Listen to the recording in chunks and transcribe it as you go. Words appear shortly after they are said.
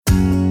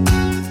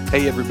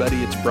Hey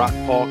everybody, it's Brock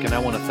Paulk, and I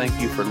want to thank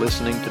you for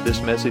listening to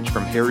this message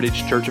from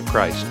Heritage Church of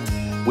Christ.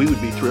 We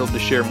would be thrilled to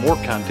share more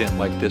content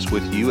like this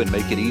with you and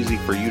make it easy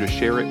for you to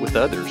share it with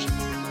others.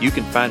 You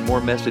can find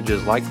more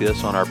messages like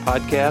this on our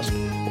podcast,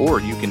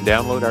 or you can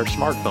download our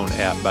smartphone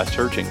app by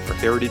searching for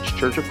Heritage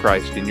Church of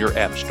Christ in your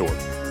app store.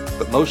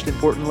 But most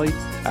importantly,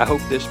 I hope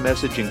this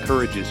message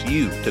encourages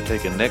you to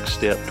take a next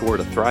step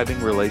toward a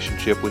thriving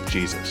relationship with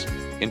Jesus.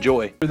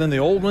 Enjoy. Than the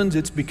old ones,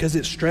 it's because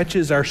it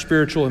stretches our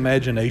spiritual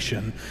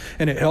imagination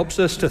and it helps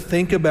us to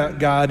think about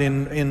God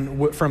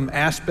from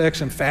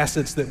aspects and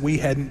facets that we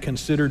hadn't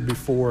considered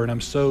before. And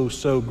I'm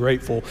so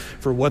grateful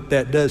for what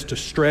that does to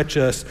stretch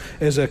us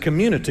as a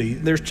community.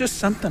 There's just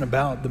something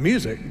about the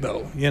music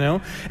though,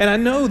 and I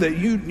know that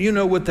you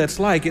know what that's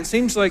like. It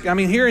seems like,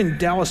 here in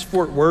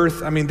Dallas-Fort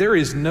Worth, there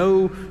is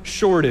no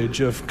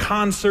shortage of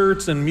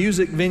concerts and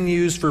music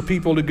venues for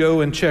people to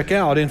go and check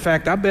out. In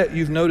fact, I bet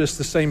you've noticed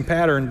the same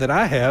pattern that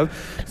I have.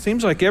 It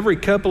seems like every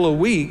couple of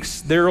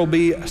weeks there will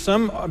be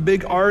some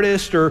big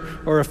artist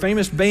or a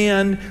famous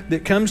band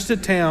that comes to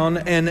town,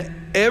 and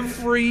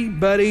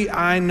everybody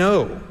I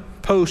know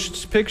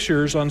posts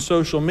pictures on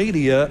social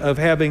media of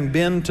having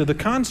been to the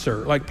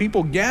concert. Like,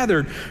 people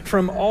gathered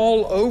from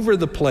all over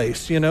the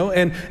place,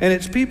 and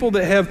it's people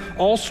that have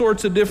all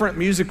sorts of different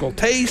musical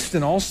tastes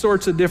and all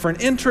sorts of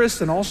different interests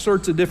and all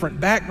sorts of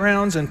different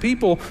backgrounds, and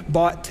people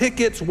bought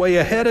tickets way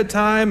ahead of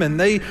time, and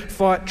they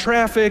fought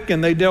traffic,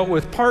 and they dealt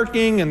with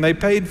parking, and they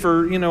paid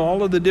for,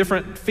 all of the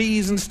different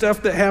fees and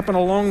stuff that happen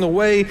along the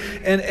way,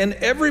 and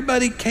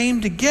everybody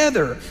came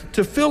together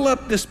to fill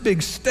up this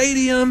big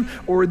stadium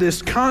or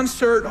this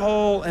concert hall.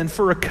 And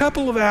for a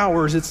couple of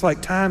hours, it's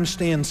like time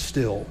stands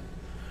still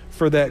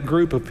for that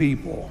group of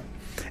people.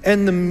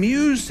 And the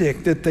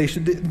music that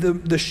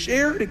the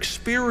shared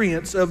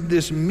experience of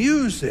this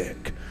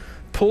music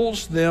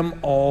pulls them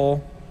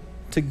all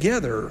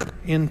together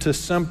into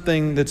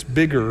something that's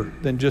bigger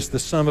than just the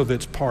sum of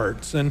its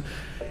parts. And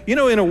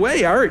in a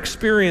way, our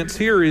experience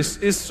here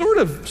is sort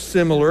of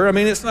similar.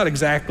 It's not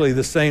exactly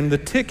the same. The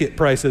ticket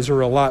prices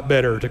are a lot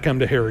better to come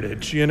to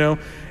Heritage,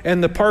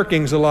 and the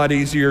parking's a lot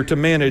easier to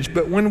manage.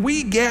 But when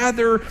we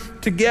gather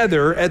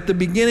together at the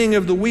beginning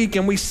of the week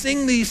and we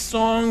sing these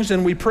songs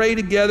and we pray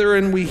together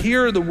and we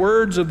hear the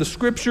words of the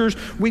scriptures,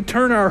 we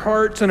turn our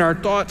hearts and our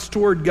thoughts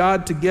toward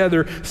God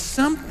together,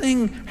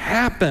 something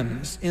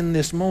happens in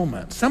this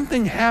moment.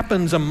 Something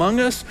happens among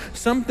us,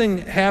 something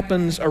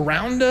happens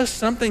around us,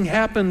 something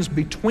happens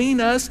between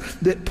us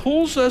that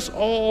pulls us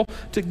all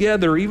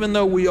together, even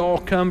though we all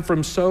come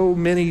from so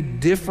many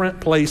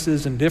different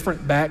places and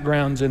different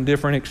backgrounds and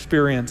different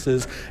experiences.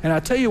 And I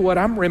tell you what,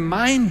 I'm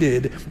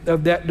reminded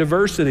of that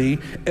diversity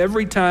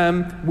every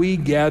time we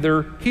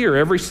gather here,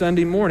 every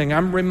Sunday morning.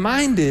 I'm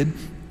reminded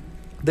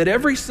that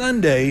every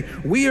Sunday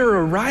we are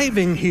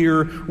arriving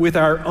here with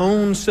our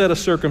own set of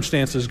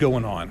circumstances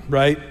going on,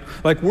 right?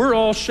 Like, we're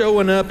all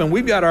showing up and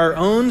we've got our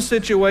own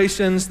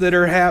situations that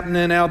are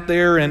happening out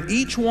there, and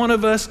each one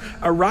of us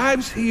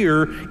arrives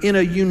here in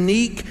a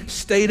unique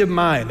state of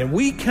mind. And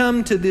we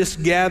come to this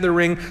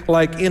gathering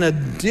like in a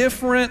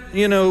different,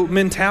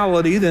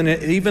 mentality than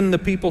even the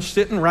people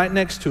sitting right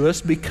next to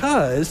us,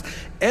 because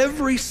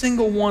every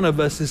single one of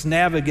us is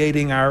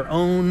navigating our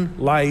own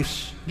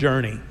life's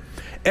journey.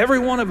 Every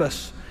one of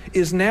us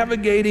is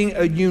navigating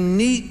a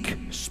unique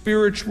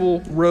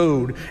spiritual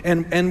road,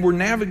 and we're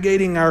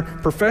navigating our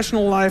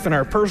professional life and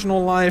our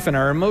personal life and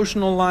our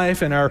emotional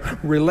life and our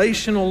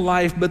relational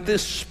life, but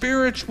this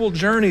spiritual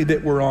journey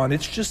that we're on,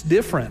 it's just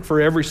different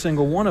for every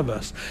single one of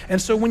us.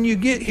 And so when you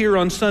get here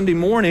on Sunday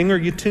morning or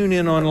you tune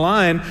in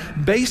online,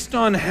 based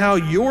on how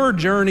your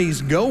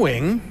journey's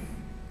going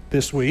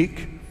this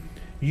week,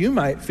 you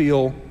might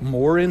feel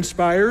more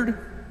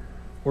inspired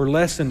or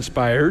less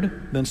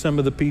inspired than some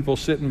of the people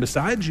sitting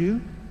beside you.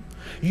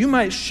 You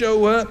might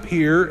show up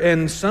here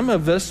and some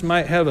of us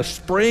might have a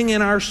spring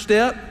in our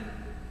step.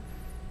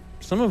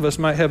 Some of us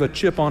might have a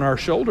chip on our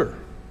shoulder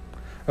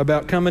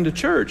about coming to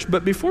church.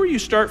 But before you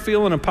start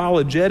feeling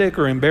apologetic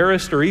or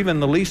embarrassed or even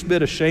the least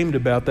bit ashamed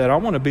about that, I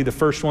want to be the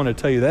first one to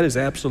tell you that is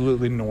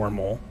absolutely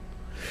normal.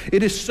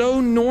 It is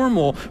so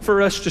normal for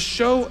us to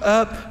show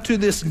up to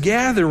this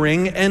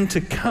gathering and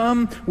to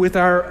come with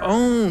our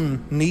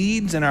own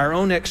needs and our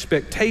own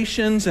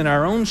expectations and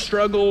our own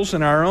struggles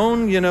and our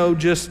own,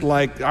 just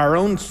like our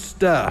own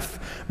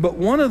stuff. But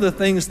one of the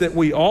things that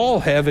we all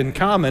have in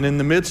common in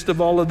the midst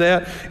of all of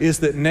that is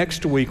that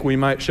next week we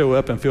might show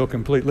up and feel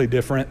completely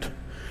different.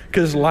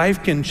 Because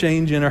life can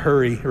change in a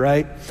hurry,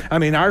 right?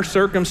 Our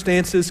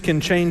circumstances can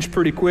change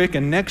pretty quick,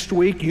 and next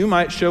week you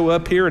might show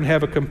up here and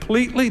have a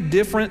completely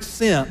different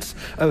sense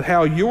of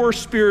how your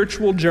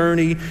spiritual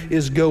journey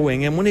is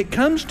going. And when it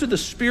comes to the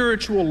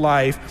spiritual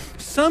life,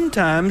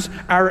 sometimes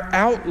our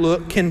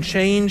outlook can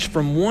change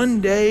from one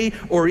day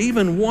or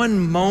even one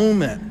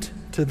moment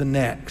to the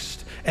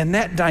next. And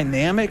that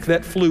dynamic,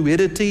 that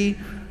fluidity,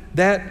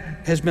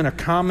 that has been a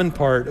common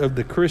part of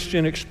the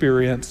Christian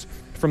experience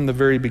from the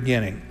very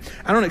beginning.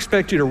 I don't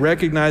expect you to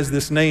recognize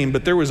this name,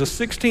 but there was a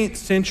 16th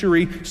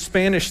century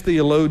Spanish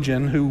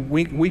theologian who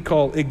we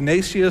call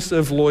Ignatius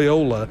of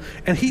Loyola,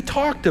 and he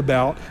talked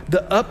about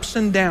the ups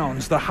and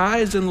downs, the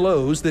highs and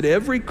lows that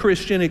every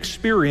Christian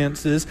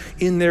experiences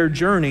in their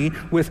journey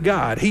with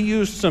God. He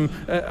used some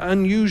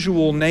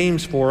unusual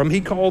names for them.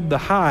 He called the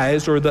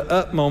highs or the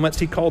up moments,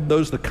 he called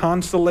those the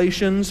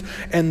consolations,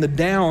 and the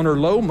down or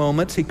low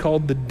moments he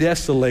called the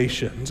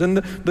desolations. And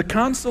the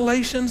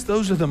consolations,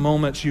 those are the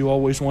moments you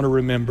always want to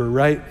remember,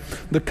 right?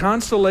 The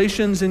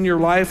consolations in your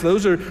life,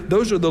 those are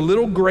the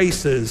little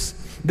graces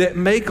that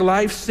make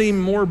life seem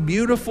more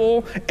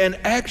beautiful and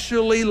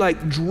actually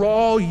like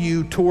draw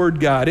you toward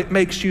God. It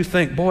makes you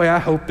think, boy, I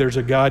hope there's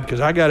a God,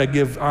 because I got to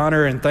give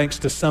honor and thanks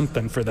to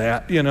something for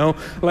that, you know?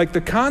 Like the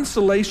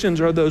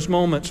consolations are those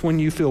moments when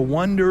you feel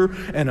wonder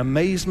and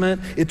amazement.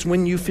 It's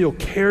when you feel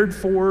cared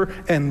for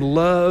and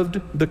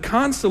loved. The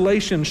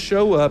consolations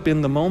show up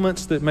in the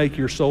moments that make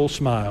your soul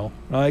smile.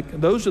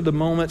 Like those are the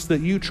moments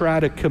that you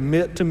try to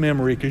commit to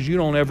memory because you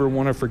don't ever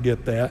want to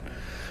forget that.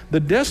 The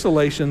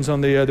desolations,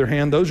 on the other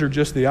hand, those are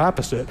just the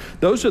opposite.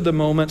 Those are the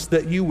moments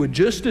that you would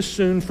just as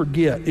soon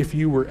forget if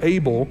you were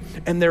able,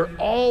 and they're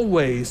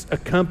always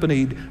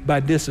accompanied by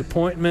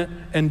disappointment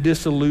and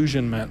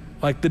disillusionment.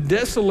 Like the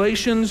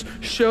desolations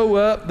show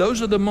up,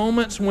 those are the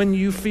moments when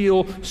you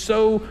feel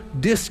so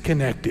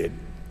disconnected.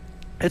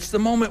 It's the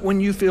moment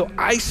when you feel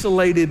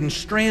isolated and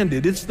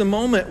stranded. It's the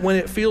moment when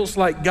it feels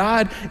like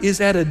God is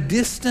at a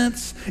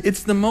distance.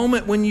 It's the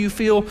moment when you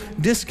feel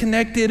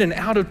disconnected and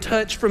out of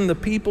touch from the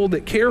people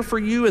that care for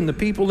you and the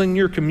people in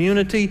your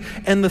community.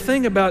 And the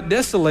thing about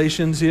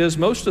desolations is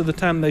most of the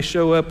time they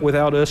show up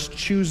without us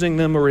choosing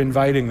them or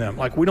inviting them.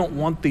 Like we don't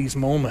want these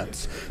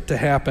moments to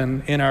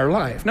happen in our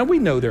life. Now we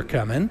know they're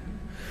coming.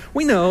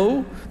 We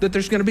know that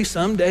there's going to be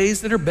some days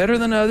that are better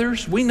than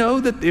others. We know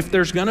that if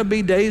there's going to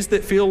be days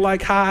that feel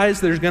like highs,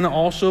 there's going to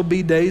also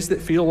be days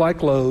that feel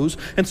like lows.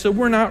 And so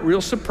we're not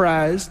real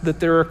surprised that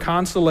there are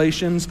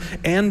consolations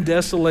and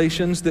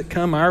desolations that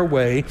come our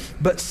way.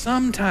 But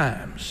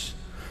sometimes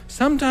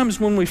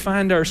when we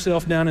find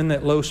ourselves down in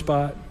that low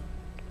spot,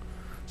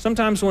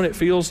 sometimes when it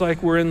feels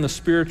like we're in the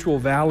spiritual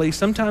valley,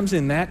 sometimes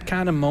in that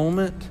kind of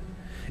moment,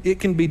 it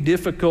can be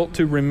difficult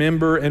to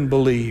remember and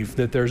believe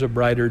that there's a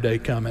brighter day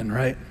coming,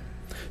 right?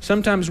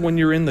 Sometimes when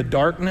you're in the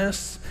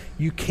darkness,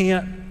 you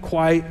can't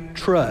quite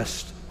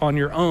trust on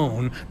your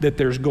own that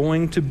there's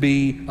going to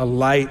be a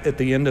light at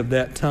the end of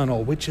that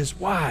tunnel, that's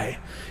why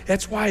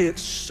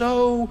it's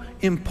so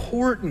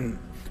important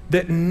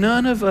that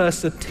none of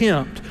us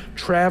attempt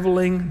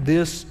traveling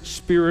this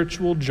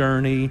spiritual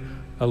journey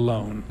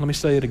alone. Let me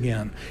say it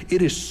again.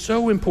 It is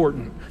so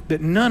important that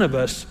none of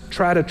us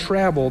try to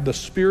travel the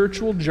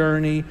spiritual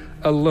journey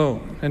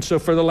alone. And so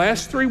for the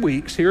last 3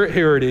 weeks here at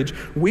Heritage,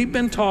 we've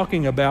been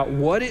talking about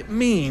what it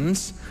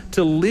means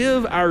to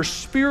live our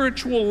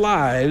spiritual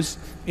lives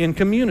in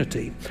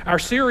community. Our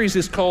series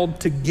is called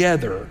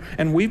Together,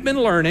 and we've been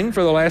learning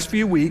for the last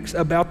few weeks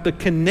about the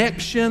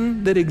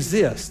connection that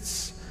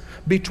exists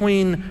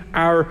between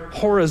our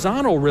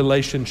horizontal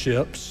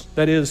relationships,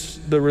 that is,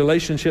 the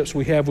relationships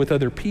we have with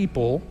other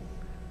people,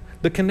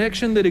 the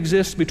connection that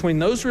exists between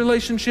those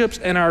relationships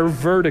and our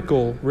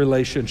vertical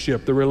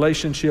relationship, the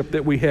relationship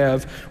that we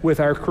have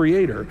with our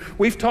Creator.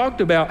 We've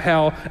talked about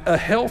how a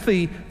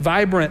healthy,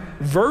 vibrant,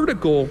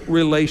 vertical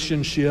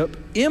relationship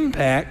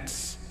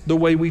impacts the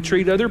way we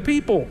treat other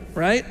people,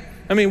 right?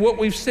 I mean, what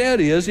we've said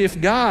is if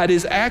God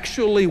is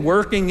actually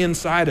working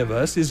inside of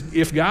us,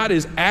 if God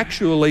is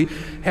actually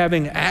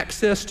having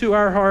access to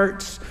our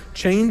hearts,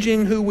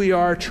 changing who we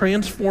are,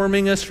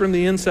 transforming us from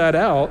the inside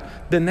out,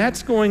 then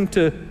that's going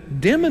to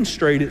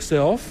demonstrate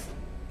itself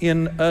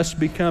in us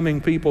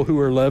becoming people who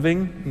are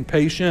loving and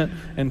patient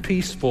and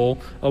peaceful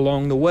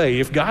along the way.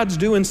 If God's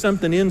doing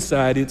something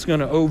inside, it's going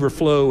to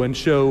overflow and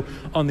show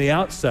on the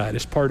outside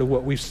as part of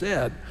what we've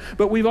said.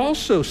 But we've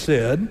also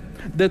said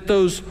that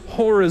those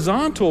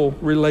horizontal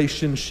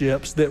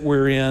relationships that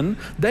we're in,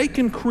 they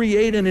can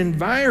create an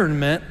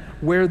environment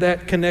where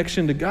that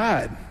connection to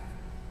God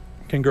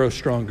can grow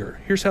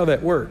stronger. Here's how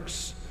that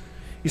works.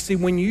 You see,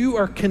 when you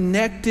are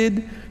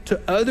connected to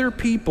other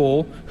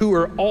people who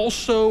are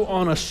also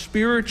on a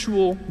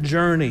spiritual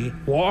journey,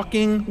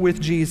 walking with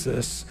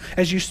Jesus,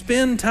 as you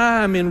spend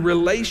time in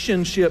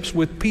relationships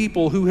with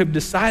people who have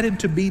decided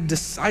to be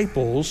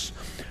disciples,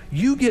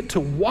 you get to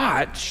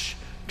watch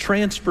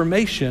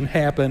transformation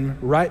happen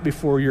right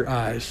before your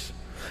eyes.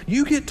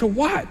 You get to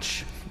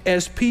watch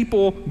as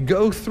people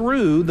go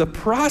through the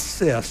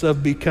process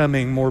of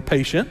becoming more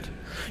patient.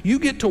 You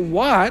get to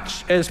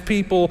watch as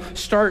people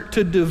start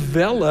to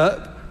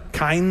develop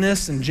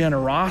kindness and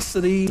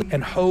generosity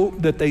and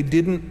hope that they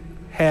didn't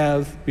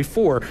have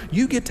before.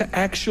 You get to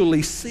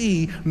actually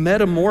see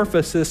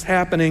metamorphosis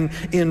happening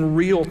in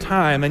real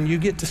time, and you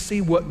get to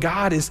see what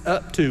God is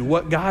up to,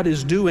 what God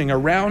is doing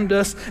around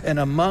us and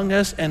among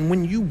us. And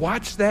when you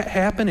watch that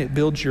happen, it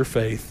builds your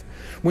faith.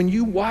 When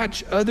you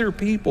watch other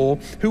people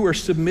who are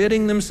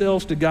submitting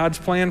themselves to God's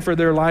plan for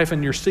their life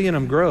and you're seeing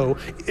them grow,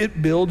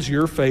 it builds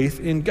your faith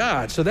in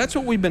God. So that's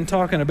what we've been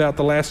talking about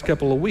the last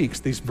couple of weeks,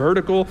 these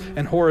vertical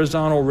and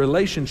horizontal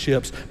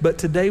relationships. But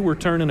today we're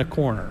turning a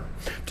corner.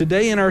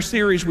 Today in our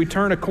series, we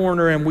turn a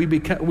corner and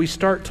we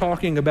start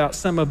talking about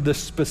some of the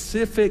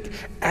specific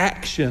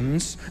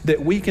actions that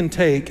we can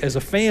take as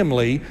a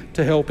family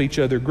to help each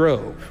other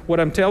grow. What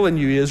I'm telling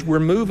you is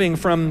we're moving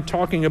from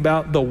talking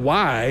about the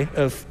why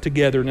of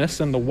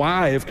togetherness and the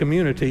why of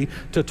community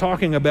to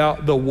talking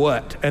about the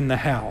what and the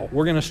how.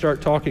 We're going to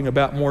start talking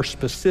about more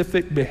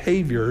specific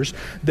behaviors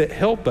that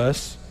help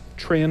us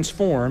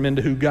transform into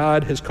who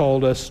God has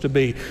called us to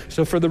be.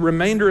 So for the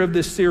remainder of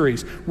this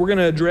series, we're going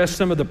to address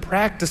some of the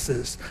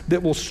practices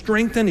that will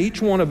strengthen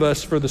each one of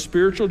us for the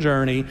spiritual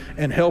journey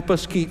and help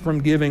us keep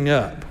from giving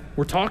up.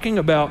 We're talking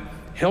about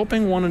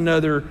helping one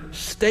another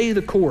stay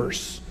the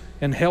course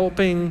and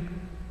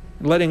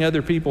letting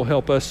other people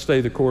help us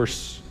stay the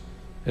course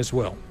as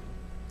well.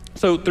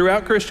 So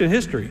throughout Christian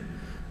history,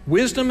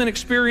 wisdom and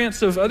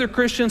experience of other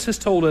Christians has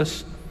told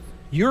us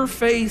your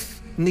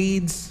faith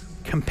needs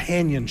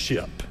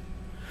companionship.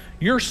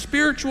 Your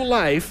spiritual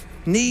life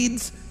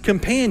needs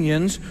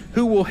companions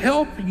who will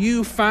help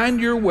you find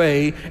your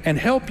way and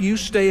help you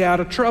stay out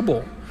of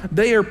trouble.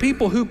 They are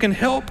people who can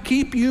help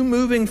keep you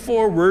moving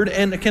forward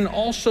and can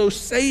also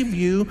save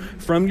you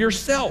from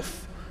yourself.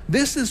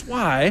 This is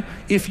why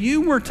if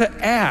you were to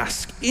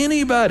ask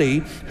anybody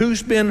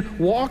who's been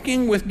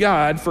walking with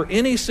God for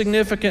any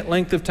significant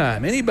length of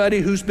time, anybody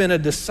who's been a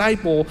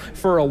disciple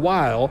for a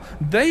while,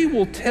 they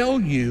will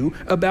tell you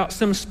about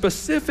some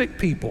specific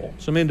people,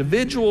 some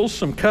individuals,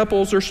 some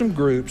couples, or some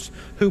groups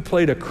who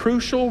played a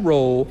crucial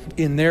role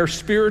in their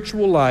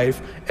spiritual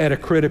life at a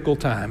critical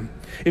time.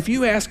 If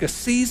you ask a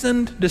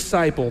seasoned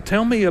disciple,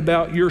 tell me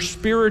about your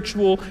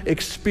spiritual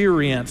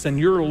experience and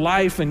your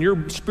life and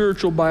your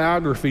spiritual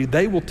biography,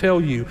 they will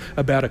tell you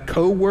about a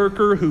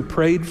coworker who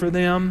prayed for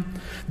them.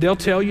 They'll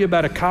tell you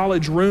about a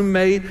college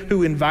roommate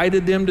who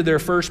invited them to their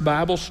first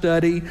Bible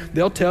study.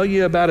 They'll tell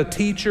you about a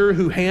teacher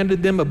who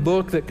handed them a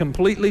book that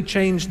completely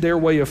changed their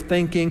way of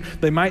thinking.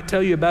 They might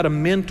tell you about a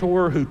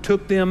mentor who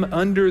took them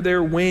under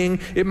their wing.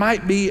 It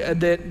might be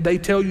that they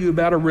tell you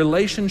about a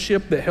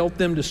relationship that helped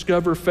them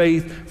discover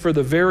faith for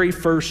the very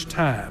first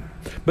time.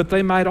 But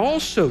they might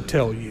also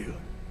tell you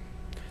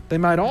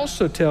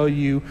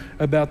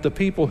about the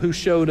people who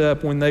showed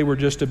up when they were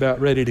just about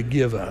ready to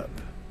give up.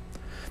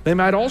 They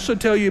might also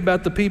tell you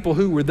about the people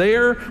who were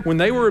there when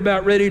they were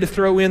about ready to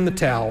throw in the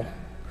towel.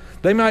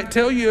 They might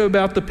tell you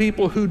about the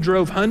people who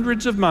drove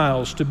hundreds of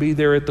miles to be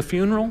there at the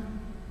funeral.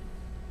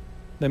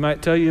 They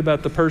might tell you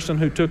about the person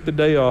who took the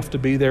day off to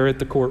be there at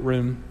the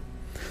courtroom.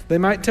 They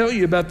might tell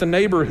you about the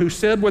neighbor who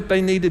said what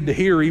they needed to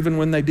hear even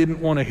when they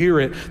didn't want to hear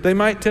it. They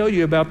might tell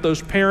you about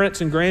those parents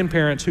and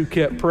grandparents who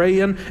kept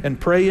praying and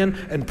praying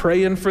and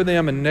praying for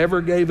them and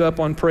never gave up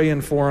on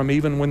praying for them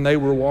even when they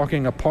were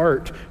walking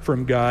apart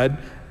from God.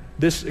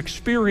 This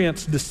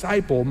experienced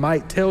disciple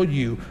might tell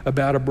you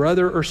about a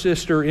brother or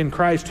sister in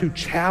Christ who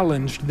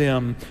challenged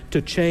them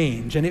to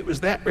change. And it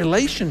was that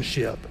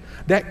relationship,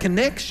 that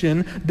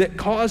connection, that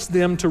caused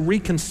them to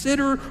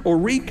reconsider or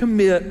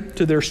recommit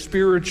to their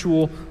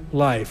spiritual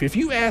life. If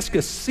you ask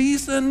a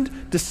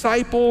seasoned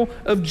disciple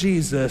of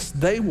Jesus,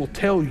 they will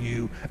tell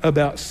you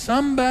about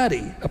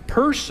somebody, a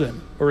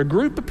person, or a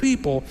group of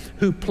people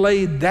who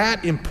played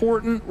that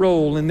important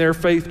role in their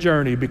faith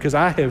journey, because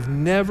I have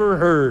never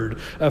heard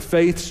a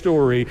faith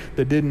story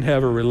that didn't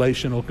have a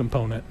relational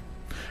component.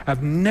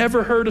 I've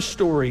never heard a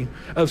story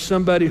of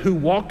somebody who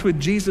walked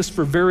with Jesus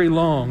for very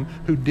long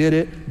who did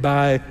it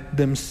by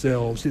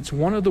themselves. It's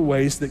one of the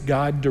ways that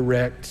God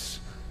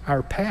directs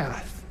our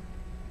path.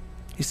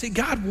 You see,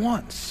 God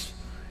wants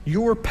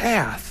your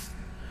path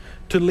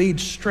to lead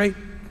straight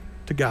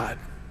to God.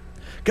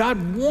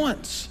 God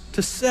wants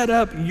to set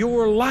up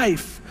your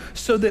life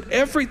so that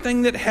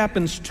everything that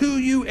happens to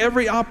you,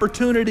 every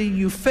opportunity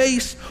you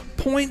face,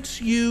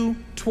 points you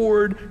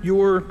toward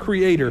your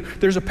Creator.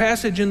 There's a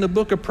passage in the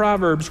book of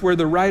Proverbs where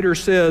the writer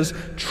says,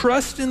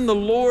 "Trust in the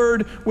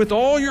Lord with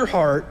all your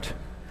heart,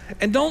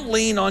 and don't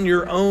lean on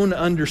your own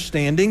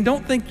understanding.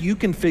 Don't think you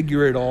can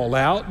figure it all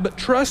out, but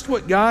trust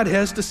what God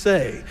has to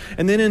say."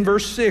 And then in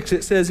verse 6,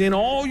 it says, "In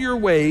all your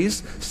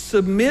ways,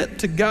 submit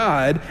to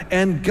God,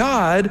 and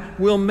God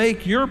will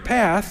make your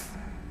path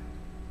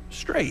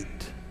straight."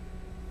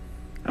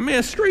 I mean,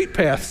 a straight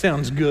path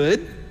sounds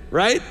good,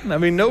 right? I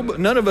mean,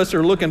 none of us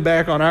are looking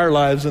back on our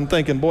lives and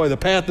thinking, boy, the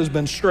path has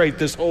been straight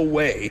this whole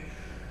way.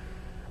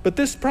 But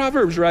this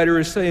Proverbs writer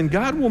is saying,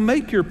 God will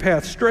make your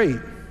path straight.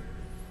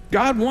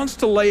 God wants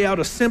to lay out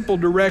a simple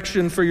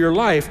direction for your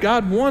life.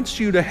 God wants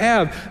you to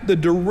have the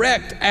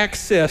direct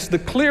access, the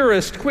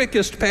clearest,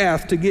 quickest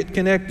path to get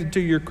connected to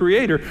your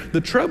Creator.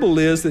 The trouble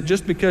is that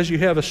just because you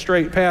have a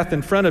straight path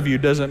in front of you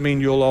doesn't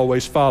mean you'll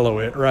always follow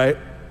it, right?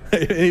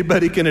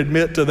 Anybody can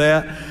admit to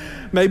that?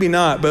 Maybe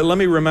not, but let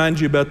me remind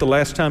you about the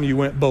last time you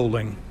went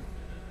bowling.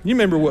 You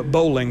remember what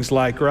bowling's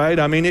like, right?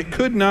 I mean, it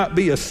could not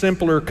be a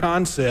simpler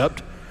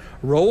concept.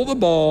 roll the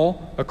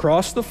ball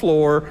across the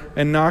floor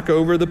and knock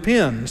over the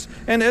pins.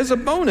 And as a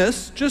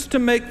bonus, just to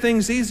make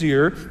things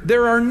easier,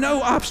 there are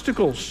no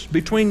obstacles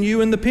between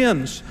you and the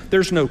pins.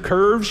 There's no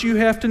curves you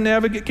have to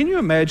navigate. Can you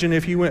imagine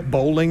if you went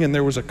bowling and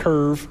there was a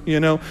curve,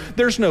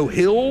 There's no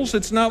hills.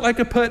 It's not like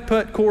a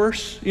putt-putt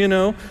course,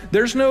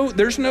 There's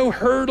no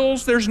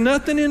hurdles. There's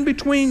nothing in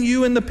between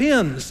you and the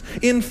pins.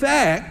 In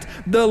fact,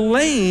 the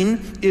lane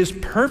is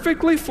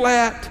perfectly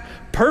flat,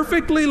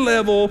 perfectly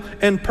level,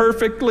 and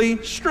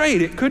perfectly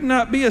straight. It could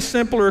not be a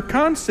simpler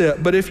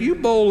concept. But if you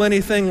bowl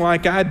anything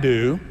like I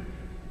do,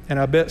 and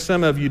I bet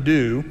some of you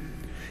do,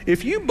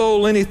 if you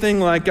bowl anything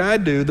like I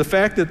do, the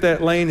fact that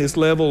that lane is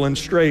level and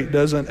straight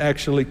doesn't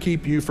actually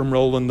keep you from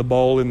rolling the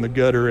ball in the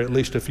gutter at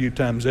least a few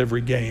times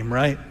every game,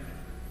 right?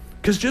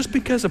 Because just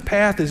because a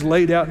path is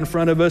laid out in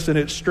front of us and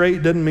it's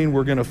straight doesn't mean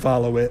we're going to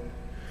follow it.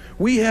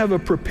 We have a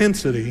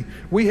propensity,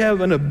 we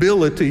have an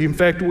ability, in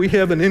fact, we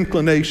have an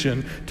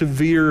inclination to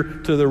veer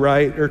to the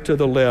right or to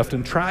the left.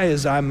 And try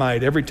as I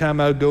might, every time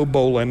I go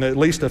bowling, at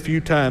least a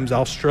few times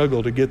I'll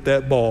struggle to get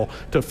that ball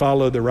to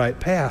follow the right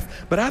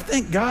path. But I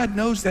think God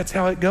knows that's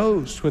how it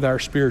goes with our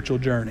spiritual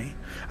journey.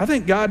 I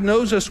think God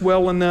knows us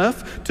well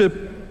enough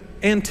to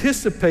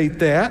anticipate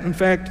that. In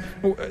fact,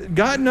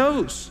 God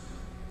knows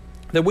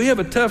that we have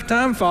a tough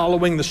time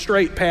following the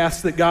straight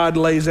paths that God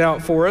lays out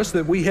for us,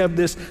 that we have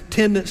this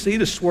tendency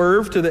to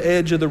swerve to the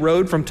edge of the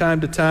road from time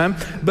to time.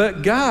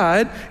 But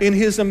God, in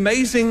His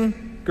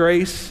amazing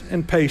grace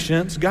and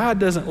patience, God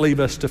doesn't leave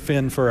us to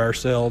fend for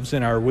ourselves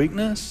in our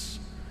weakness.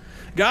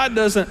 God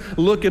doesn't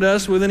look at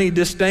us with any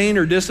disdain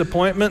or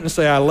disappointment and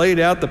say, I laid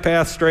out the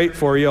path straight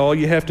for you. All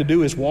you have to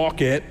do is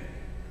walk it,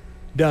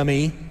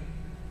 dummy.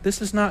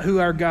 This is not who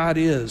our God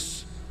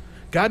is.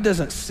 God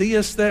doesn't see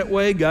us that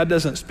way. God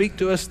doesn't speak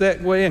to us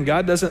that way. And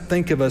God doesn't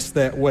think of us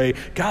that way.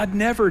 God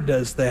never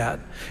does that.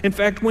 In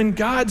fact, when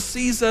God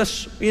sees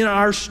us in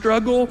our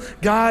struggle,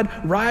 God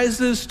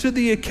rises to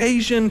the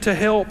occasion to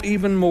help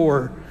even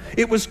more.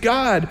 It was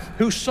God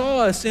who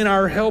saw us in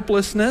our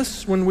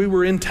helplessness when we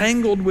were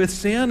entangled with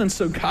sin. And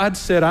so God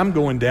said, I'm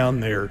going down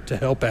there to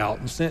help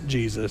out, and sent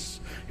Jesus.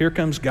 Here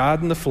comes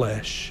God in the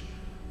flesh,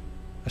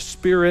 a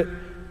spirit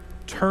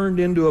turned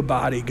into a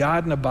body,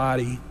 God in a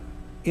body,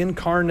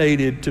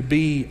 incarnated to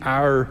be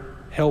our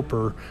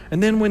helper.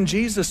 And then when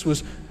Jesus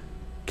was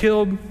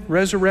killed,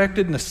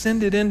 resurrected, and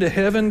ascended into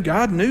heaven,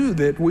 God knew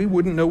that we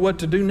wouldn't know what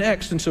to do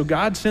next. And so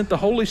God sent the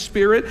Holy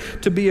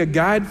Spirit to be a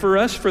guide for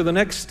us for the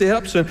next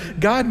steps.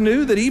 And God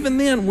knew that even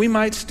then we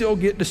might still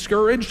get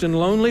discouraged and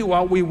lonely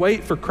while we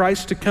wait for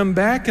Christ to come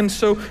back. And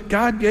so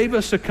God gave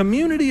us a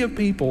community of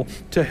people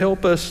to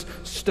help us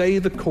stay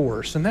the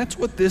course. And that's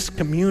what this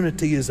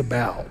community is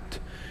about.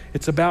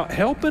 It's about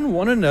helping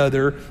one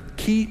another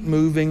keep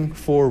moving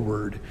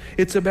forward.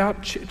 It's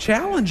about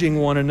challenging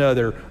one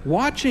another,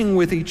 watching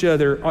with each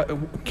other,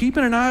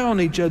 keeping an eye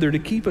on each other to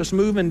keep us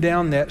moving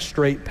down that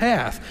straight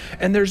path.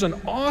 And there's an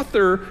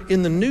author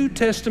in the New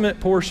Testament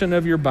portion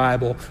of your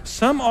Bible,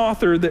 some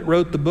author that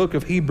wrote the book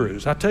of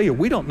Hebrews. I tell you,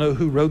 we don't know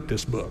who wrote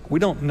this book. We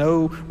don't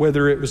know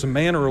whether it was a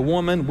man or a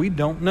woman. We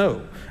don't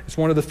know. It's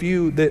one of the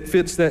few that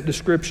fits that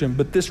description.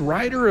 But this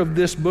writer of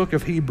this book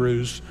of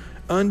Hebrews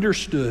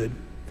understood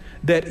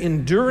that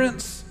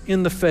endurance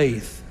in the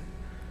faith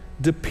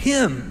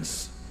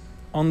depends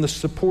on the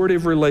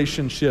supportive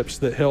relationships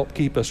that help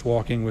keep us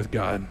walking with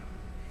God.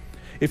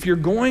 If you're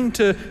going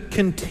to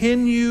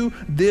continue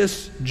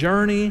this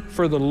journey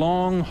for the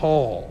long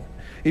haul,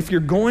 if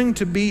you're going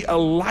to be a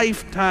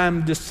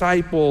lifetime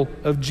disciple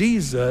of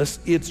Jesus,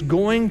 it's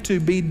going to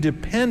be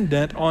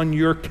dependent on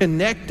your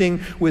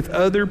connecting with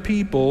other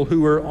people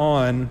who are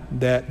on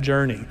that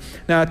journey.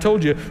 Now, I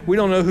told you, we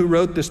don't know who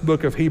wrote this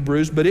book of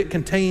Hebrews, but it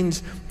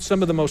contains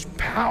some of the most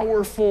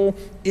powerful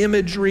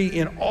imagery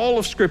in all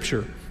of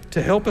Scripture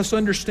to help us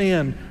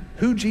understand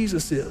who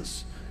Jesus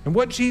is and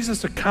what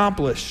Jesus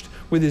accomplished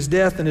with His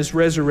death and His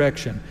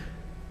resurrection.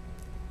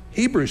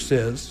 Hebrews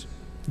says,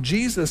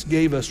 Jesus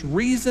gave us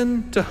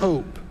reason to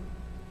hope,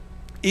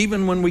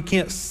 even when we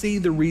can't see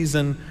the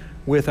reason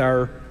with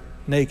our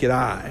naked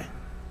eye.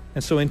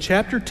 And so in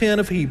chapter 10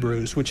 of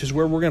Hebrews, which is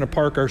where we're going to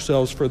park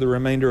ourselves for the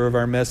remainder of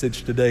our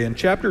message today, in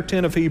chapter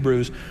 10 of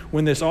Hebrews,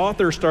 when this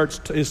author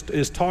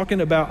is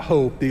talking about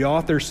hope, the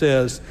author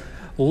says,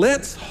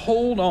 let's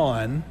hold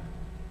on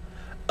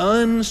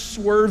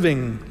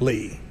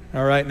unswervingly.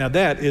 All right, now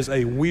that is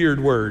a weird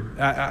word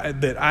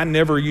that I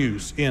never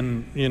use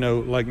in,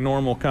 like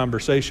normal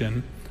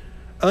conversation.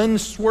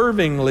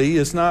 Unswervingly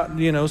is not,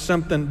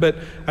 something, but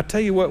I tell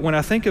you what, when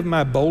I think of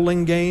my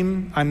bowling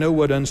game, I know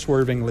what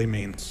unswervingly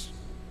means,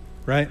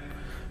 right?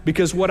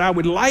 Because what I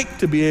would like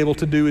to be able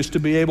to do is to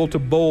be able to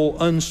bowl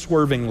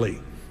unswervingly,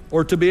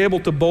 or to be able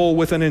to bowl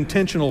with an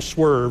intentional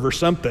swerve or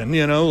something,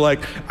 like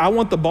I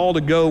want the ball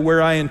to go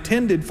where I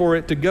intended for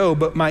it to go,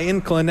 but my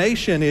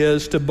inclination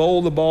is to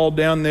bowl the ball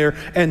down there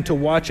and to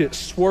watch it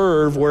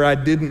swerve where I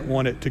didn't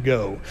want it to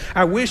go.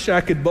 I wish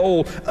I could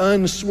bowl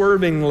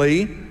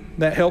unswervingly.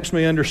 That helps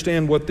me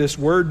understand what this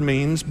word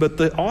means, but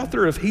the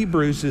author of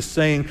Hebrews is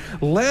saying,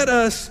 let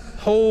us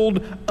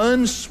hold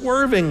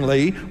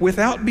unswervingly,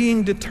 without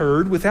being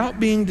deterred, without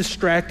being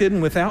distracted,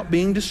 and without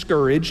being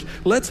discouraged.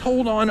 Let's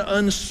hold on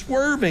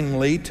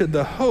unswervingly to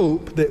the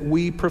hope that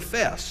we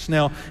profess.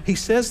 Now, he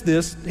says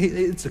this,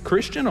 it's a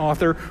Christian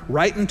author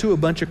writing to a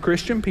bunch of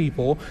Christian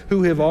people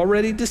who have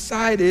already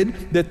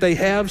decided that they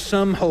have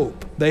some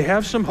hope. They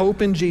have some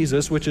hope in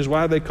Jesus, which is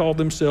why they call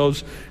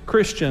themselves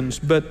Christians.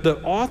 But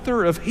the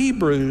author of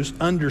Hebrews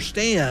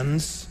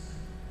understands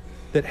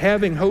that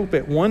having hope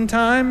at one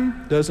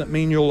time doesn't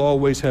mean you'll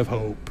always have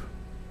hope.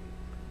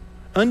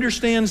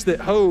 Understands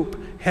that hope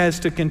has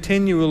to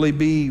continually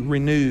be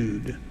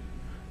renewed.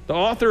 The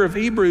author of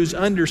Hebrews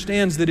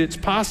understands that it's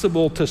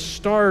possible to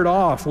start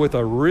off with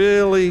a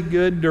really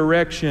good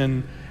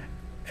direction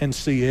and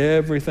see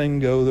everything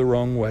go the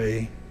wrong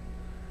way.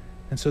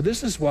 And so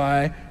this is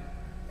why,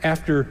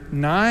 after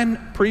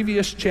 9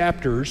 previous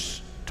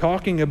chapters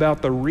talking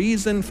about the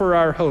reason for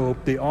our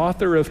hope, the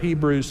author of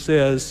Hebrews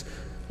says,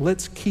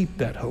 let's keep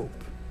that hope.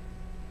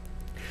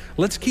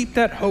 Let's keep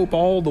that hope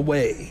all the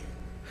way.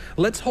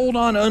 Let's hold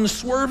on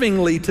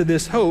unswervingly to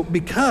this hope,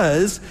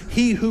 because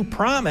he who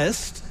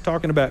promised,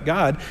 talking about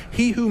God,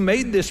 he who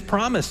made this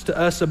promise to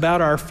us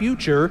about our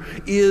future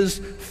is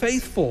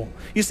faithful.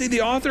 You see,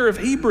 the author of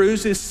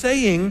Hebrews is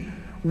saying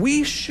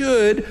we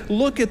should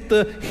look at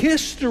the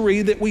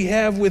history that we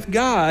have with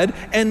God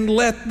and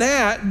let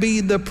that be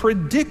the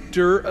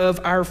predictor of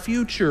our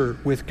future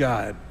with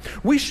God.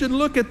 We should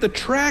look at the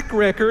track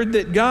record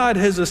that God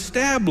has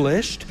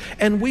established,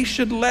 and we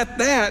should let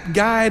that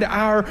guide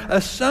our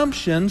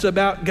assumptions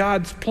about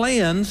God's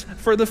plans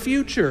for the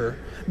future.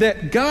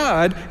 That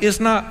God is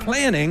not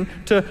planning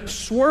to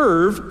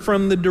swerve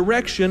from the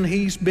direction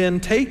he's been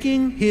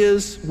taking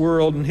his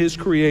world and his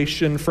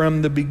creation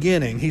from the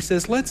beginning. He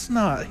says,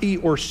 he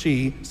or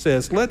she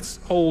says, let's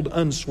hold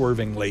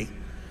unswervingly,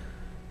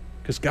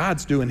 because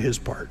God's doing his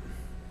part.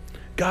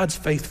 God's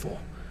faithful.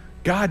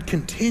 God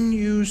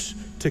continues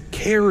to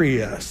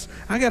carry us.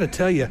 I got to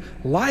tell you,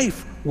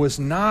 life was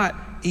not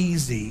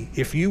easy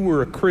if you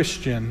were a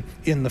Christian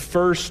in the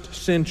first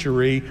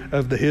century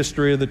of the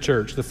history of the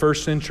church, the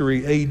first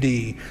century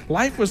AD.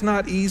 Life was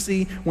not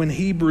easy when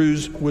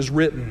Hebrews was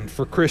written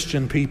for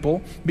Christian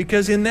people,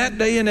 because in that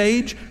day and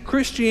age,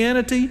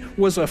 Christianity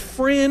was a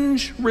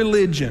fringe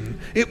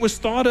religion. It was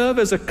thought of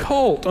as a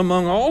cult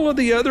among all of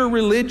the other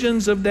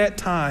religions of that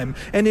time.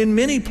 And in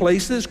many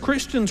places,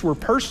 Christians were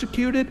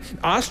persecuted,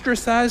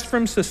 ostracized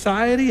from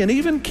society, and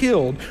even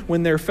killed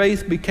when their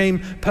faith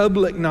became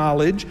public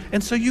knowledge.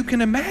 And so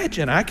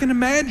I can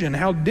imagine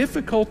how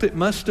difficult it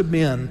must have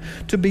been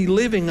to be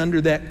living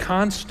under that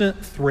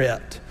constant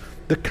threat.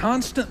 The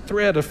constant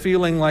threat of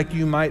feeling like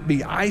you might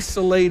be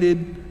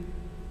isolated,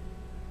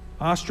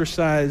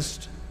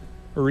 ostracized,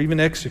 or even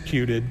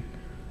executed.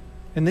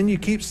 And then you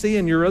keep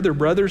seeing your other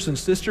brothers and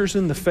sisters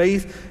in the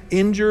faith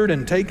injured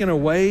and taken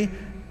away.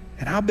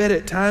 And I'll bet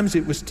at times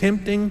it was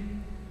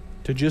tempting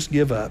to just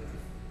give up.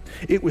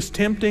 It was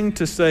tempting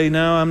to say,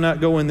 no, I'm not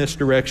going this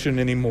direction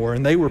anymore.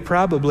 And they were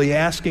probably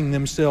asking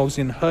themselves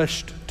in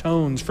hushed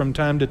tones from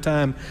time to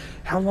time,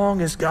 how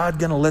long is God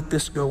going to let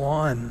this go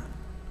on?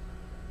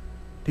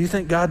 Do you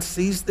think God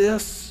sees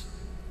this?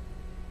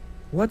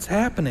 What's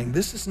happening?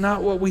 This is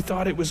not what we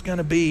thought it was going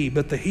to be.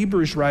 But the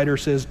Hebrews writer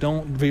says,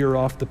 don't veer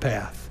off the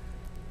path.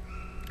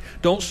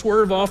 Don't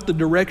swerve off the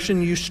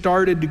direction you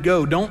started to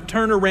go. Don't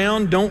turn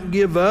around. Don't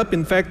give up.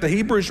 In fact, the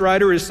Hebrews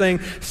writer is saying,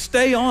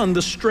 stay on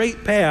the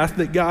straight path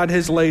that God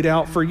has laid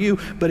out for you,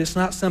 but it's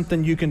not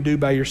something you can do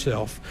by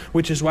yourself,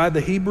 which is why the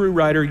Hebrew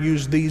writer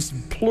used these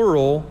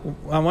plural.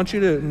 I want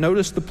you to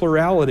notice the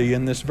plurality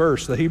in this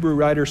verse. The Hebrew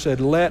writer said,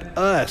 let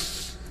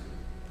us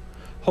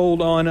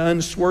hold on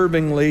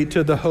unswervingly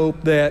to the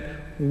hope that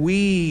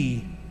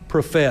we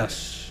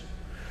profess.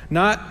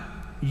 Not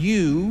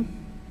you.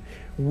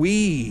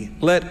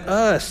 Let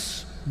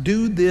us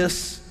do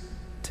this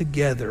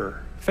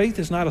together. Faith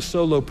is not a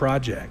solo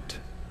project.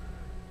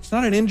 It's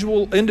not an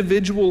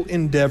individual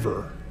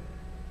endeavor.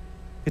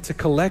 It's a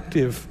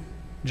collective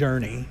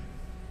journey.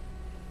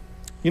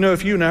 You know,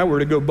 if you and I were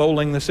to go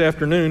bowling this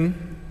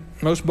afternoon,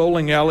 most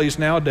bowling alleys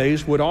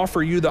nowadays would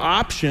offer you the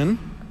option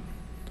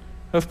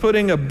of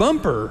putting a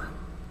bumper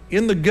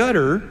in the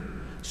gutter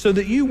so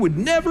that you would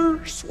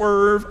never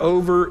swerve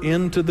over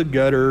into the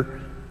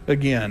gutter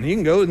again. You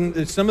can go,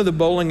 and some of the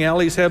bowling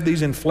alleys have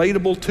these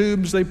inflatable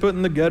tubes they put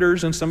in the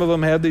gutters, and some of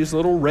them have these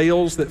little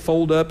rails that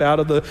fold up out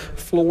of the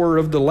floor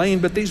of the lane.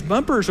 But these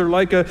bumpers are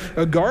like a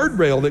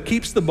guardrail that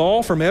keeps the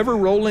ball from ever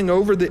rolling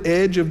over the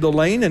edge of the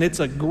lane, and it's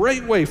a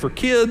great way for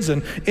kids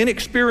and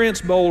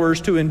inexperienced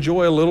bowlers to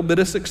enjoy a little bit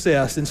of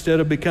success instead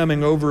of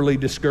becoming overly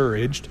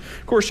discouraged.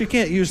 Of course, you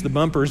can't use the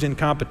bumpers in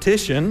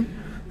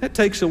competition. That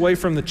takes away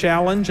from the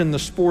challenge and the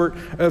sport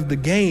of the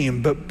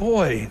game. But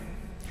boy,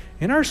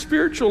 in our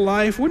spiritual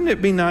life, wouldn't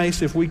it be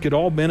nice if we could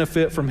all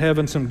benefit from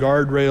having some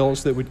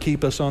guardrails that would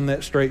keep us on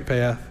that straight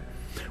path?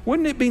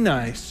 Wouldn't it be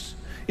nice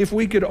if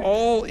we could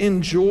all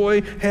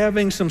enjoy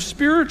having some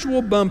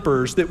spiritual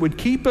bumpers that would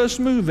keep us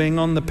moving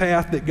on the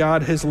path that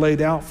God has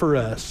laid out for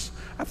us?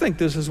 I think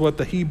this is what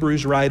the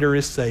Hebrews writer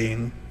is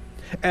saying.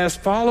 As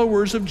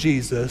followers of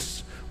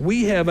Jesus,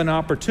 we have an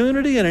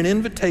opportunity and an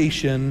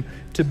invitation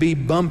to be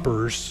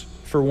bumpers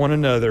for one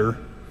another.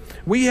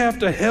 We have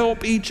to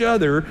help each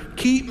other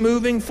keep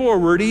moving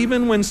forward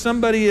even when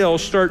somebody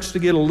else starts to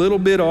get a little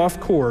bit off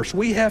course.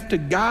 We have to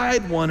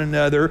guide one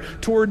another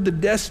toward the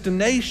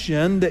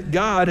destination that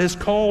God has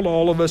called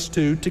all of us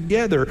to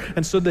together.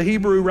 And so the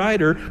Hebrew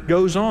writer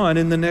goes on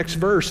in the next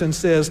verse and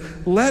says,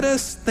 let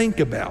us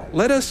think about,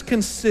 let us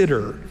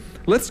consider,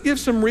 let's give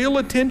some real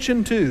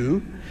attention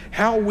to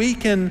how we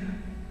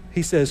can,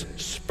 he says,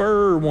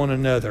 spur one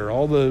another.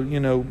 All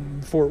the,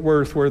 Fort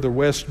Worth, where the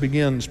West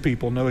begins,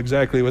 people know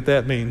exactly what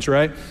that means,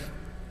 right?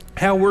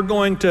 How we're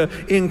going to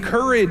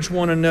encourage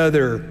one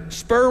another,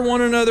 spur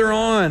one another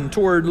on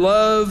toward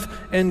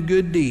love and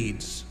good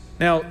deeds.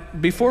 Now,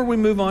 before we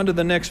move on to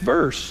the next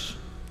verse,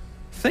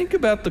 think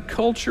about the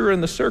culture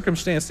and the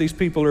circumstance these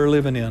people are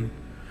living in,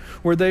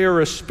 where they are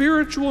a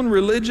spiritual and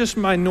religious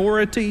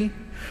minority,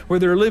 where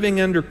they're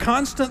living under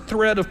constant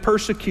threat of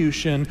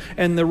persecution.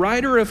 And the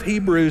writer of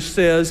Hebrews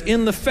says,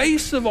 in the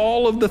face of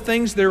all of the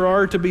things there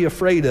are to be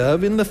afraid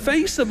of, in the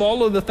face of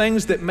all of the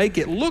things that make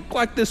it look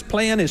like this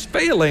plan is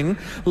failing,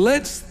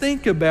 let's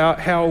think about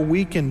how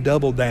we can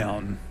double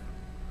down.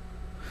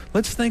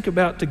 Let's think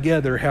about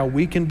together how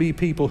we can be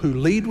people who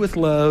lead with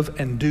love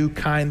and do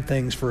kind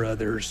things for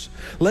others.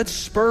 Let's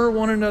spur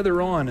one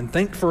another on and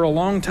think for a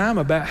long time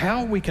about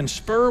how we can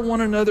spur one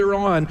another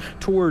on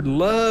toward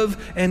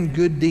love and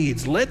good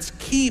deeds. Let's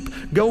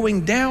keep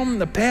going down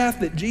the path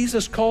that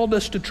Jesus called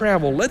us to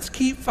travel. Let's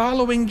keep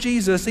following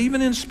Jesus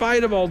even in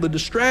spite of all the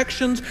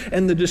distractions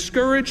and the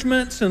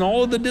discouragements and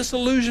all of the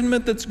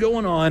disillusionment that's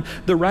going on.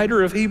 The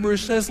writer of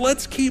Hebrews says,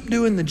 let's keep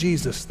doing the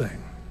Jesus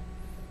thing.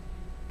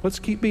 Let's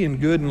keep being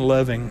good and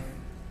loving.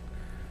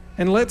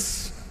 And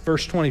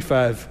verse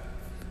 25,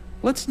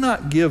 let's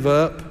not give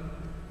up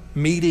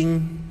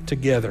meeting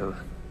together.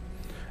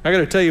 I got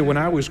to tell you, when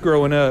I was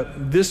growing up,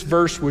 this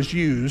verse was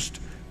used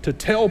to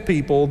tell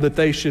people that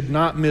they should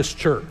not miss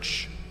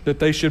church, that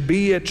they should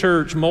be at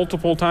church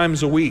multiple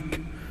times a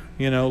week.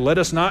 Let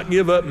us not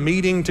give up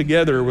meeting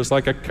together was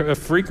like a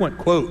frequent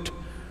quote.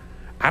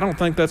 I don't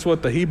think that's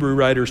what the Hebrew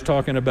writer's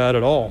talking about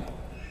at all.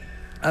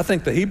 I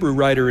think the Hebrew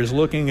writer is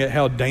looking at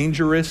how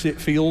dangerous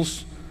it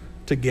feels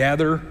to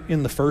gather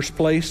in the first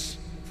place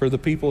for the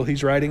people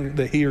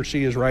that he or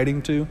she is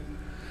writing to.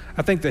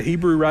 I think the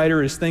Hebrew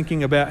writer is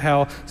thinking about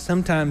how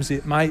sometimes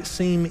it might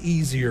seem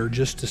easier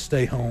just to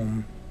stay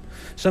home.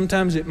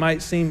 Sometimes it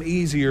might seem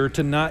easier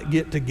to not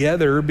get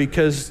together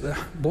because,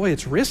 boy,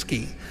 it's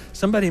risky.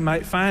 Somebody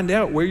might find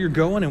out where you're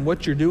going and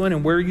what you're doing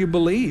and what you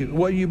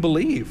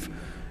believe.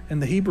 And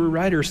the Hebrew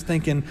writer is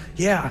thinking,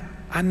 yeah,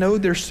 I know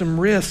there's some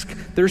risk.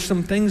 There's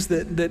some things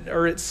that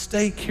are at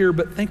stake here,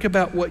 but think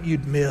about what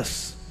you'd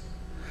miss.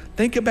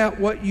 Think about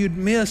what you'd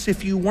miss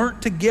if you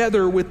weren't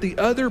together with the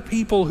other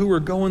people who are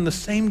going the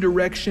same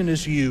direction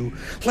as you.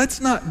 Let's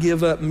not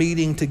give up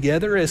meeting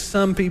together as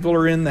some people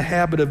are in the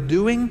habit of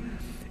doing.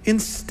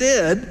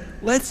 Instead,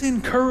 let's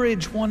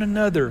encourage one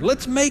another.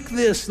 Let's make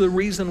this the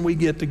reason we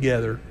get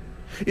together,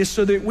 is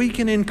so that we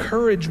can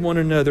encourage one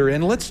another.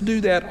 And let's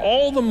do that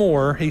all the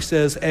more, he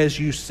says, as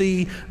you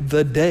see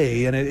the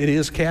day, and it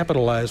is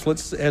capitalized,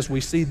 as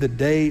we see the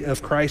day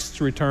of Christ's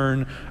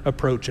return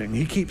approaching.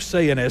 He keeps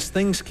saying, as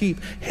things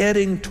keep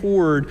heading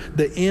toward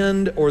the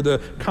end or the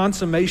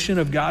consummation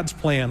of God's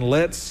plan,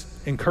 let's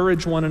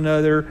encourage one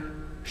another,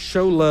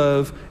 show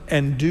love,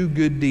 and do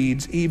good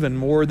deeds even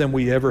more than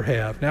we ever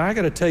have. Now, I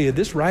got to tell you,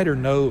 this writer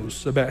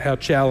knows about how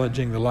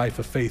challenging the life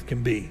of faith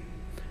can be.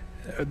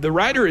 The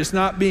writer is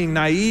not being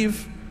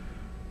naive.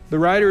 The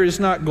writer is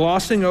not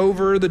glossing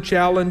over the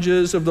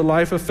challenges of the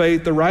life of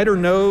faith. The writer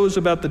knows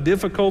about the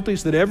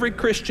difficulties that every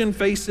Christian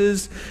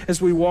faces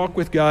as we walk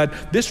with God.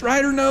 This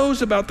writer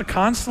knows about the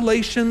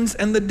consolations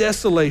and the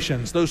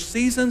desolations, those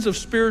seasons of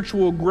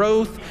spiritual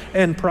growth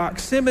and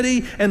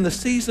proximity and the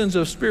seasons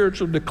of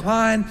spiritual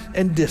decline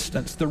and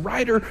distance. The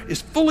writer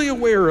is fully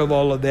aware of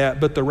all of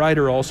that, but the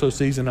writer also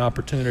sees an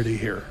opportunity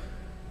here.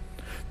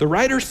 The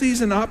writer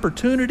sees an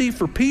opportunity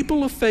for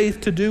people of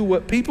faith to do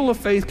what people of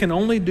faith can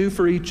only do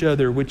for each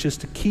other, which is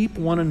to keep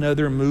one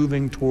another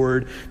moving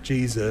toward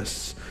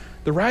Jesus.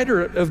 The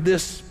writer of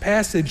this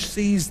passage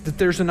sees that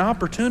there's an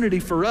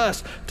opportunity for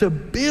us to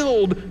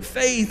build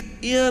faith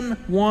in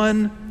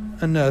one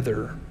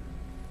another.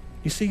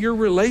 You see, your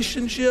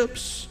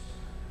relationships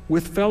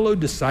with fellow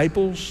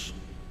disciples,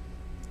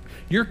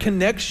 your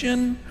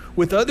connection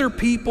with other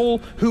people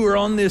who are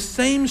on this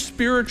same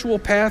spiritual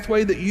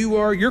pathway that you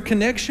are, your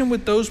connection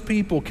with those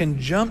people can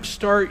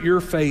jumpstart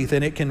your faith,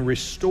 and it can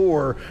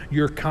restore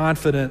your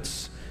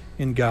confidence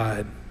in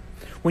God.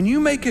 When you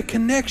make a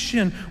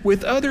connection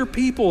with other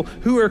people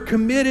who are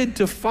committed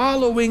to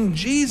following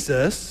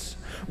Jesus,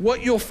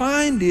 what you'll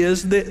find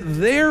is that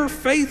their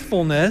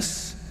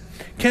faithfulness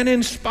can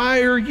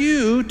inspire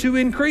you to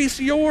increase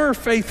your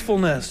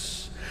faithfulness.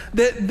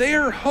 That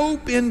their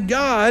hope in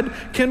God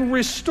can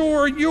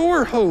restore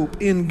your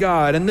hope in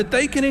God, and that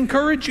they can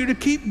encourage you to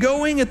keep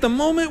going at the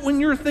moment when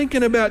you're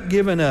thinking about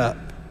giving up.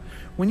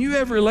 When you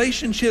have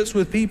relationships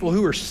with people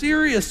who are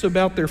serious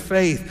about their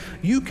faith,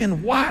 you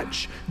can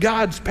watch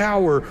God's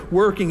power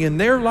working in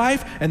their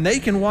life, and they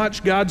can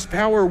watch God's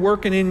power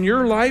working in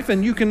your life,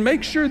 and you can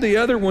make sure the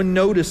other one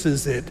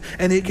notices it,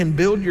 and it can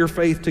build your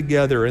faith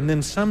together. And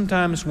then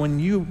sometimes when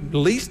you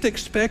least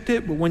expect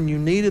it, but when you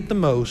need it the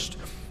most,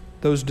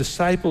 those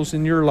disciples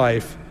in your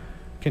life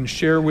can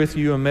share with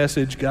you a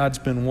message God's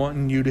been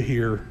wanting you to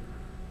hear,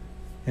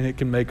 and it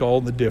can make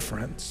all the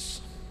difference.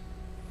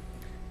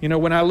 You know,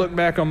 when I look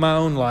back on my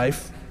own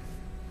life,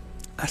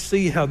 I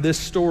see how this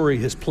story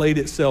has played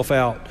itself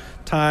out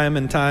time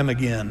and time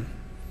again.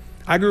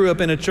 I grew up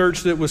in a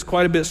church that was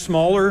quite a bit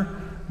smaller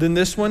than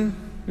this one.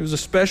 It was a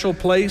special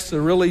place,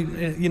 a really,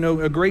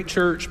 a great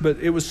church, but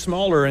it was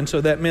smaller, and so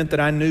that meant that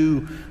I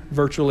knew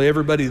virtually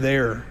everybody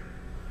there.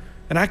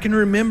 And I can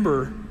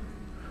remember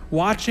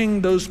watching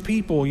those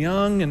people,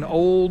 young and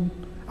old,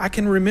 I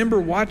can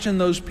remember watching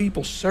those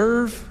people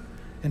serve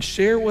and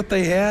share what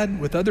they had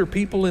with other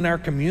people in our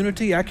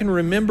community. I can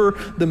remember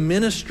the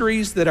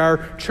ministries that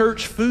our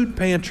church food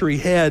pantry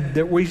had,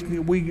 that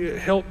we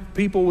helped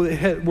people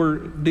that were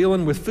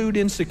dealing with food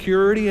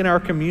insecurity in our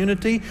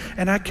community.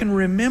 And I can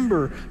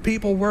remember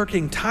people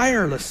working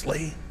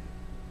tirelessly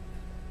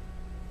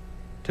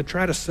to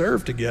try to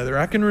serve together.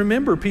 I can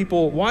remember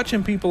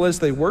watching people as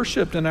they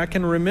worshiped, and I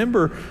can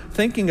remember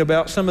thinking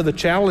about some of the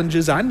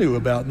challenges I knew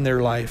about in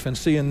their life and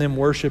seeing them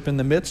worship in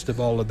the midst of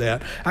all of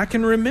that. I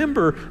can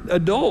remember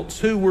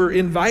adults who were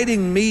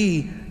inviting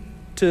me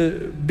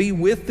to be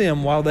with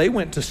them while they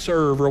went to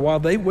serve or while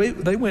they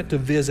went to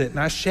visit, and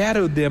I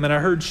shadowed them and I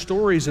heard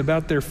stories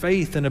about their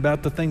faith and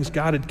about the things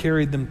God had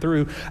carried them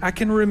through. I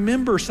can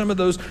remember some of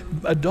those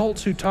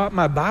adults who taught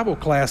my Bible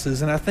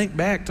classes, and I think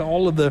back to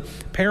all of the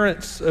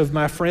parents of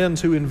my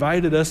friends who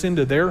invited us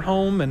into their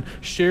home and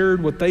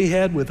shared what they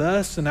had with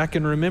us. And I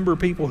can remember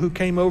people who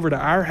came over to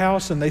our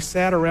house and they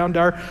sat around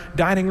our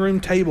dining room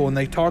table and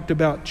they talked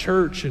about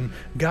church and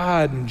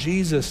God and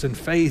Jesus and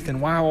faith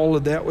and why all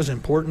of that was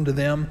important to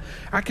them.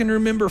 I can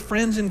remember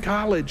friends in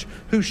college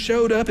who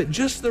showed up at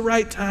just the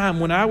right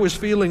time when I was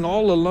feeling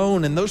all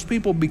alone, and those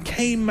people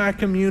became my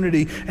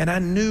community, and I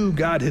knew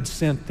God had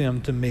sent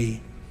them to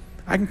me.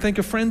 I can think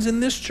of friends in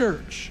this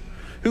church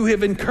who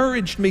have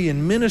encouraged me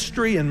in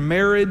ministry and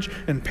marriage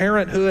and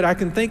parenthood. I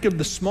can think of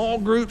the small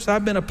groups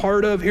I've been a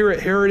part of here at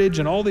Heritage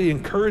and all the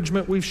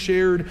encouragement we've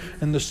shared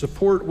and the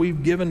support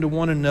we've given to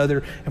one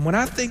another. And when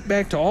I think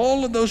back to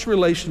all of those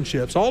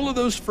relationships, all of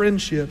those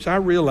friendships, I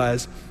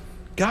realize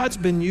God's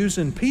been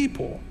using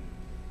people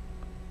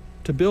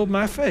to build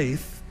my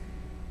faith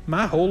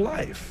my whole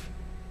life.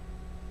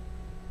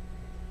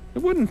 It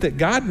wasn't that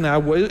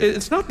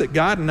it's not that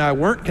God and I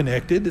weren't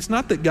connected. It's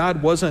not that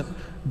God wasn't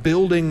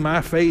building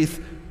my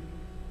faith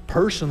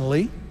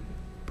personally,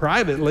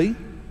 privately,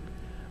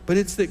 but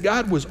it's that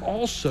God was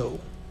also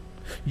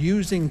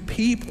using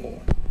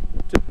people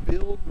to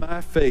build my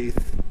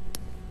faith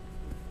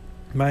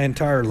my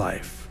entire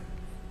life.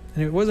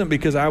 And it wasn't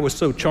because I was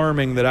so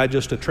charming that I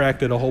just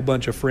attracted a whole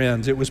bunch of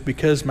friends. It was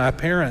because my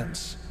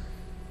parents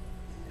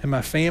and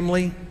my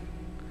family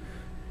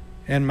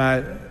and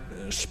my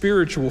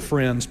spiritual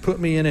friends put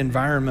me in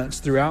environments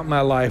throughout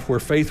my life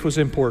where faith was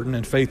important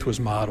and faith was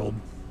modeled.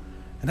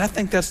 And I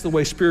think that's the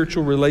way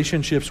spiritual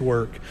relationships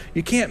work.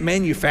 You can't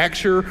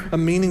manufacture a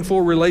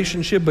meaningful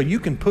relationship, but you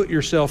can put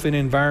yourself in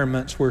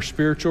environments where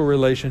spiritual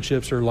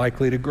relationships are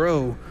likely to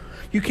grow.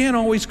 You can't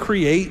always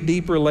create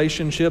deep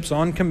relationships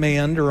on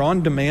command or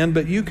on demand,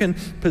 but you can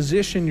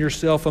position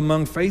yourself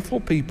among faithful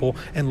people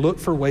and look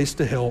for ways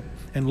to help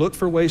and look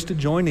for ways to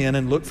join in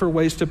and look for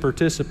ways to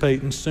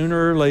participate. And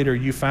sooner or later,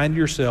 you find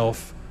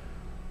yourself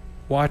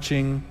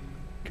watching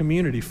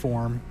community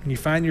form, and you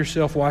find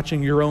yourself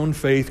watching your own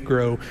faith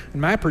grow. And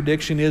my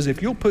prediction is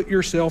if you'll put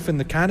yourself in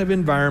the kind of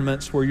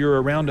environments where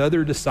you're around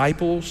other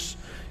disciples,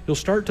 you'll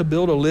start to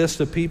build a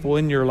list of people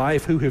in your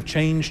life who have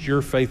changed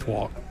your faith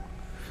walk.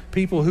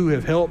 People who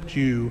have helped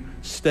you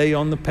stay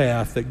on the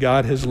path that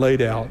God has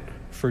laid out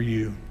for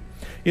you.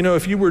 You know,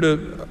 if you were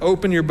to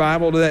open your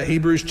Bible to that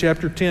Hebrews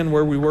chapter 10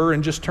 where we were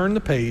and just turn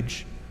the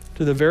page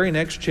to the very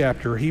next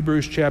chapter,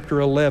 Hebrews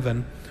chapter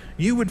 11,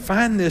 you would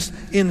find this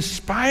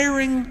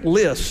inspiring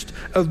list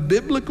of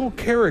biblical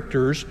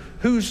characters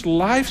whose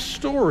life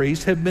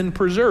stories have been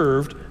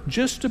preserved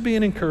just to be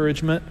an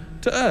encouragement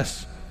to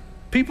us.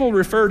 People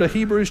refer to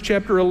Hebrews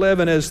chapter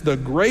 11 as the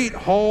Great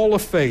Hall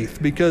of Faith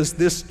because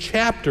this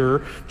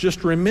chapter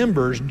just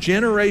remembers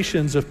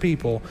generations of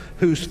people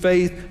whose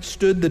faith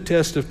stood the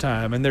test of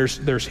time. And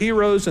there's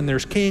heroes and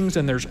there's kings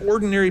and there's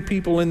ordinary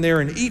people in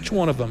there, and each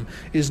one of them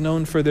is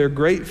known for their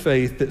great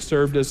faith that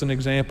served as an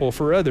example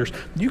for others.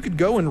 You could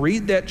go and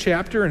read that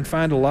chapter and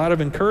find a lot of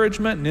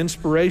encouragement and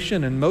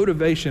inspiration and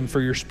motivation for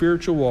your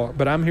spiritual walk.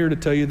 But I'm here to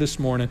tell you this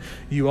morning,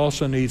 you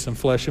also need some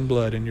flesh and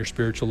blood in your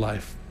spiritual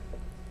life.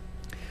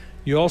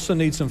 You also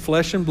need some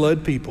flesh and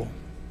blood people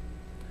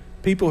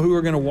who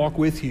are going to walk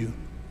with you,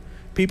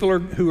 people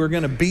who are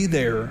going to be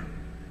there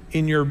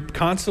in your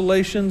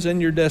consolations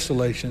and your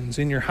desolations,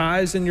 in your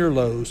highs and your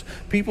lows,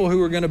 people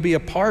who are going to be a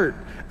part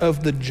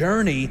of the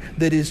journey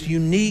that is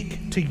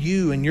unique to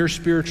you and your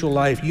spiritual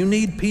life. You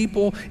need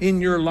people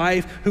in your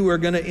life who are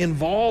going to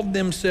involve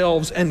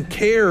themselves and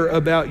care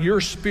about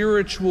your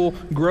spiritual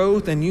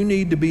growth, and you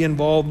need to be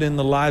involved in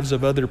the lives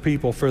of other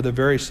people for the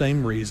very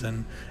same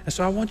reason. And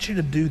so I want you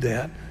to do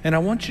that, and I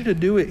want you to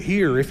do it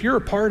here. If you're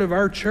a part of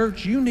our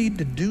church, you need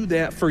to do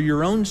that for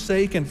your own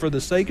sake and for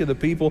the sake of the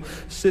people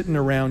sitting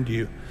around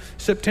you.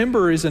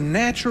 September is a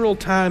natural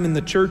time in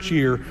the church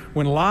year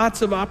when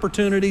lots of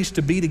opportunities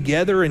to be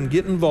together and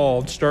get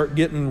involved start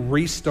getting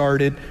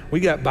restarted. We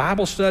got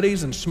Bible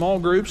studies and small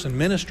groups and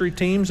ministry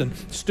teams and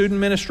student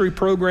ministry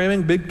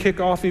programming, big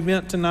kickoff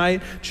event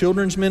tonight,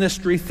 children's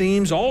ministry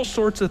themes, all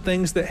sorts of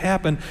things that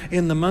happen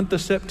in the month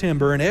of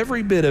September, and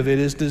every bit of it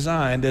is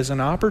designed as an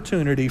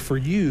opportunity for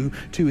you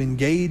to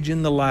engage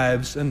in the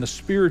lives and the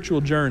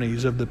spiritual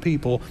journeys of the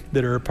people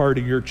that are a part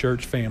of your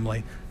church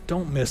family.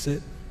 Don't miss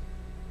it.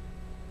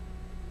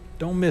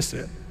 Don't miss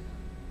it.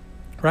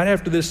 Right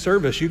after this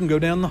service, you can go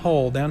down the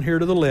hall, down here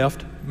to the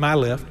left, my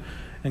left,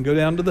 and go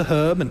down to the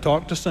hub and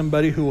talk to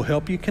somebody who will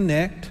help you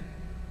connect.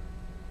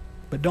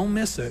 But don't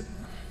miss it,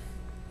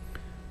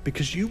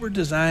 because you were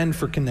designed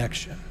for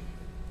connection.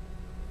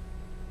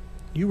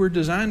 You were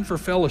designed for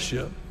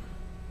fellowship.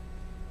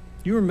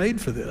 You were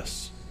made for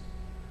this.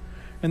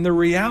 And the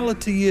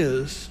reality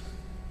is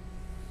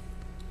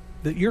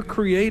that your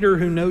Creator,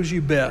 who knows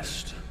you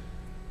best,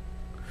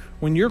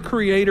 when your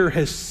Creator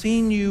has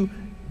seen you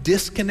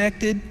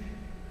disconnected,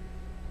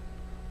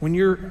 when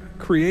your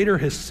Creator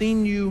has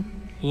seen you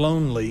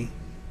lonely,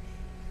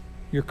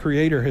 your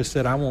Creator has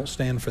said, I won't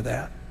stand for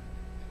that.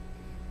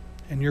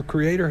 And your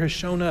Creator has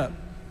shown up.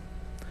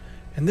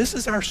 And this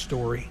is our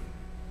story.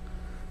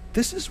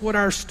 This is what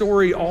our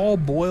story all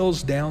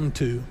boils down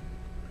to.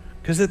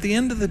 Because at the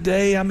end of the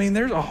day, I mean,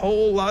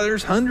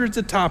 there's hundreds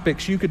of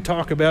topics you could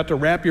talk about to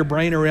wrap your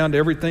brain around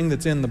everything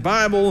that's in the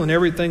Bible and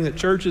everything that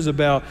church is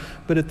about.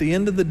 But at the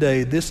end of the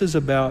day, this is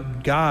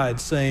about God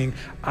saying,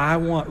 I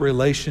want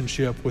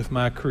relationship with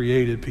my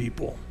created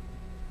people.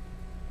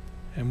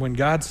 And when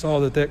God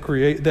saw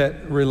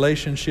that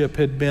relationship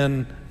had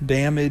been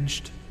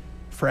damaged,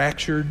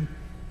 fractured,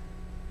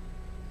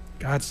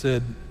 God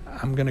said,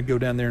 I'm going to go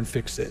down there and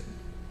fix it.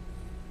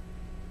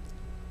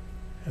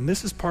 And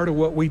this is part of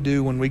what we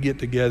do when we get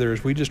together,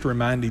 is we just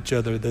remind each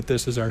other that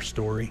this is our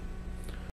story.